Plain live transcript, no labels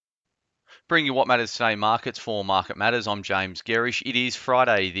Bring you what matters today markets for Market Matters. I'm James Gerish. It is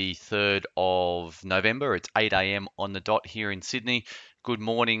Friday, the 3rd of November. It's 8 a.m. on the dot here in Sydney. Good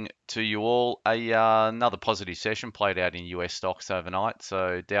morning to you all. Another positive session played out in US stocks overnight.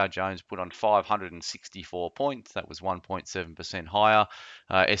 So Dow Jones put on 564 points. That was 1.7% higher.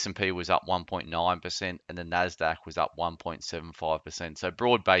 S&P was up 1.9% and the Nasdaq was up 1.75%. So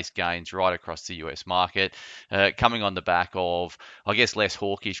broad-based gains right across the US market, coming on the back of, I guess, less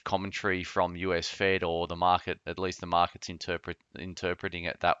hawkish commentary from US Fed, or the market, at least the market's interpreting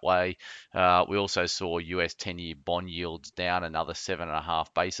it that way. We also saw US 10-year bond yields down another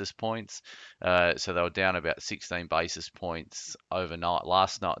 7.5 basis points. So they were down about 16 basis points overnight,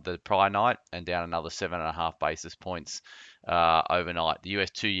 the prior night, and down another 7.5 basis points overnight. The US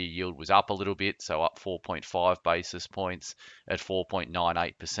 2-year yield was up a little bit, so up 4.5 basis points at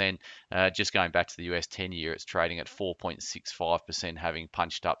 4.98%. Just going back to the US 10-year, it's trading at 4.65%, having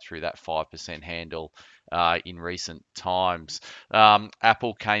punched up through that 5% handle in recent times.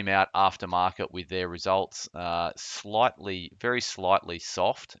 Apple came out after market with their results, very slightly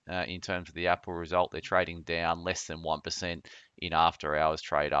soft in terms of the Apple result. They're trading down less than 1% in after hours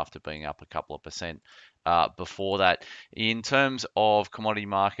trade after being up a couple of percent before that. In terms of commodity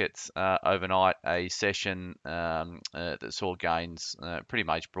markets overnight, a session that saw gains pretty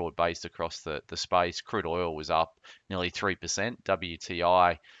much broad-based across the space. Crude oil was up nearly 3%.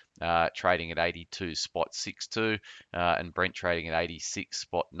 WTI trading at 82.62 and Brent trading at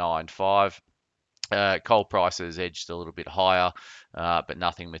 86.95. Coal prices edged a little bit higher, but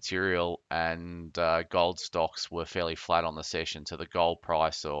nothing material, and gold stocks were fairly flat on the session. So the gold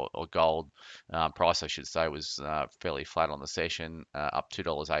price, or gold price, I should say, was fairly flat on the session, up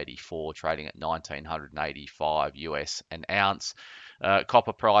 $2.84, trading at 1,985 US an ounce.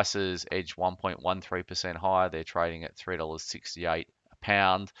 Copper prices edged 1.13% higher. They're trading at $3.68 a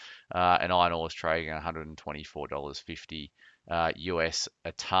pound, and iron ore is trading at $124.50 US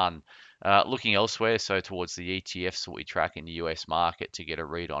a ton. Looking elsewhere, so towards the ETFs that we track in the US market to get a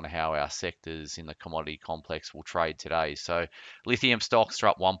read on how our sectors in the commodity complex will trade today. So lithium stocks are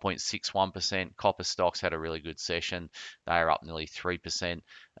up 1.61%. Copper stocks had a really good session. They are up nearly 3%.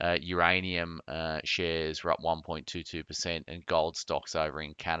 Uranium shares were up 1.22%, and gold stocks over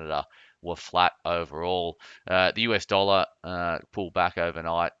in Canada were flat overall. The US dollar pulled back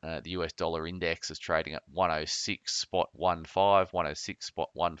overnight. The US dollar index is trading at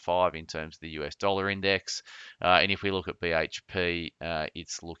 106.15 in terms of the US dollar index. And if we look at BHP,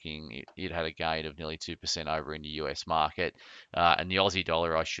 it had a gain of nearly 2% over in the US market. And the Aussie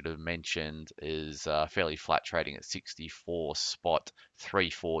dollar, I should have mentioned, is fairly flat, trading at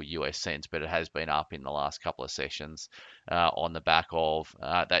 64.34 US cents, but it has been up in the last couple of sessions on the back of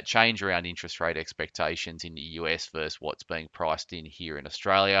that change around interest rate expectations in the US versus what's being priced in here in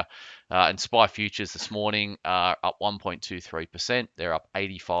Australia. And SPI futures this morning are up 1.23%. They're up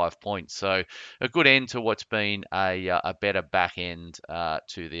 85 points. So a good end to what's been a better back end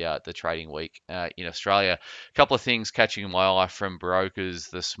to the trading week in Australia. A couple of things catching my eye from brokers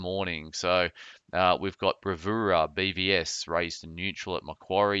this morning. So we've got Bravura BVS raised to neutral at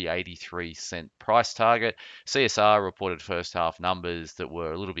Macquarie, 83-cent price target. CSR reported first half numbers that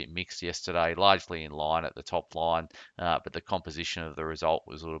were a little bit mixed yesterday, largely in line at the top line, but the composition of the result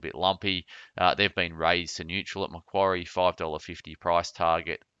was a little bit lumpy. They've been raised to neutral at Macquarie, $5.50 price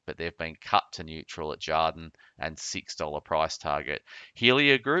target, but they've been cut to neutral at Jarden and $6 price target.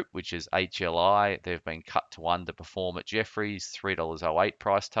 Helia Group, which is HLI, they've been cut to underperform at Jefferies, $3.08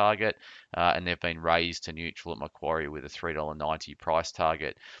 price target, and they've been raised to neutral at Macquarie with a $3.90 price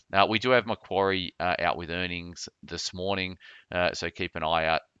target. Now, we do have Macquarie out with earnings this morning, so keep an eye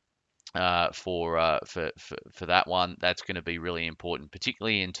out for that one. That's going to be really important,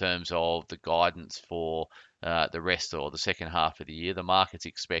 particularly in terms of the guidance for the rest or the second half of the year. The market's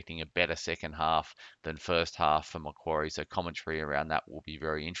expecting a better second half than first half for Macquarie, so commentary around that will be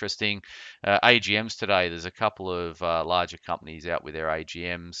very interesting. AGMs today, there's a couple of larger companies out with their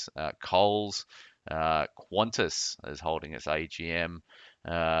AGMs. Coles, Qantas is holding its AGM.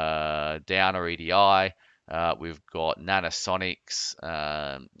 Downer EDI. We've got Nanosonics,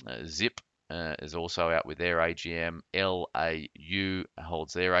 Zip is also out with their AGM. LAU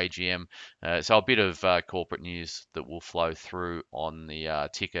holds their AGM. So a bit of corporate news that will flow through on the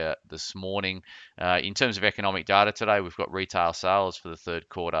ticker this morning. In terms of economic data today, we've got retail sales for the third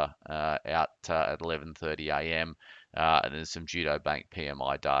quarter out at 11:30 a.m. and there's some Judo Bank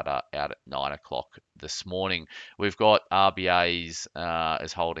PMI data out at 9 o'clock this morning. We've got RBA's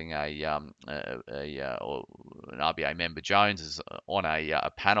is holding or an RBA member Jones is on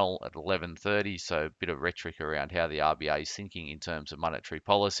a panel at 11:30, so a bit of rhetoric around how the RBA is thinking in terms of monetary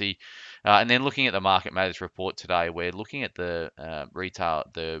policy. And then looking at the Market Matters report today, we're looking at the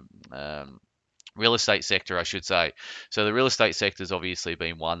real estate sector, I should say. So the real estate sector has obviously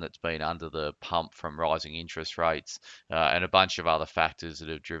been one that's been under the pump from rising interest rates and a bunch of other factors that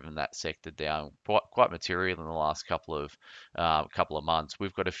have driven that sector down quite material in the last couple of months.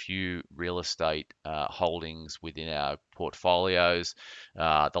 We've got a few real estate holdings within our portfolios.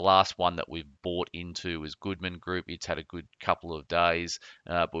 The last one that we've bought into was Goodman Group. It's had a good couple of days,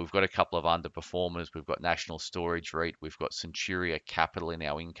 but we've got a couple of underperformers. We've got National Storage REIT. We've got Centuria Capital in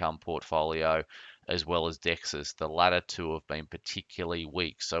our income portfolio, as well as Dexus. The latter two have been particularly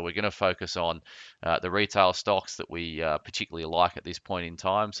weak. So we're going to focus on the retail stocks that we particularly like at this point in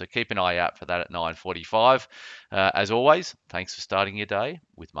time. So keep an eye out for that at 9:45. As always, thanks for starting your day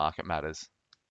with Market Matters.